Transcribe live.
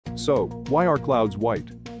So, why are clouds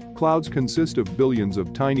white? Clouds consist of billions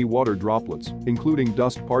of tiny water droplets, including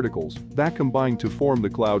dust particles, that combine to form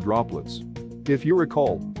the cloud droplets. If you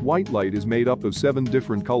recall, white light is made up of 7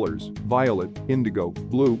 different colors: violet, indigo,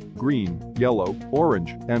 blue, green, yellow,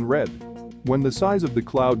 orange, and red. When the size of the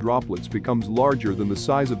cloud droplets becomes larger than the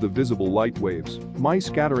size of the visible light waves,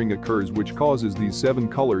 scattering occurs, which causes these 7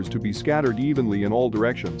 colors to be scattered evenly in all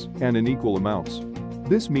directions and in equal amounts.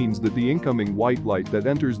 This means that the incoming white light that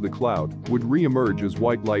enters the cloud would re-emerge as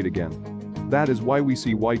white light again. That is why we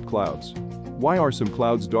see white clouds. Why are some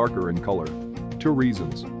clouds darker in color? 2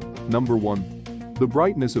 reasons. Number 1. The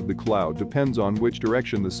brightness of the cloud depends on which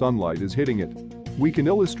direction the sunlight is hitting it. We can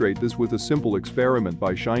illustrate this with a simple experiment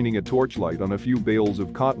by shining a torchlight on a few bales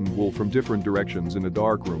of cotton wool from different directions in a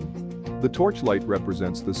dark room. The torchlight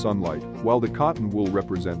represents the sunlight, while the cotton wool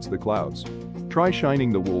represents the clouds. Try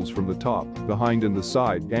shining the wools from the top, behind and the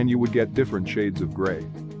side, and you would get different shades of gray.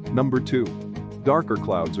 Number 2. Darker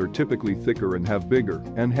clouds are typically thicker and have bigger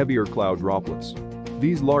and heavier cloud droplets.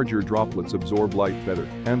 These larger droplets absorb light better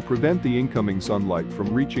and prevent the incoming sunlight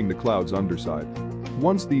from reaching the cloud's underside.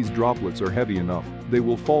 Once these droplets are heavy enough, they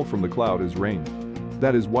will fall from the cloud as rain.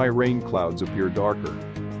 That is why rain clouds appear darker.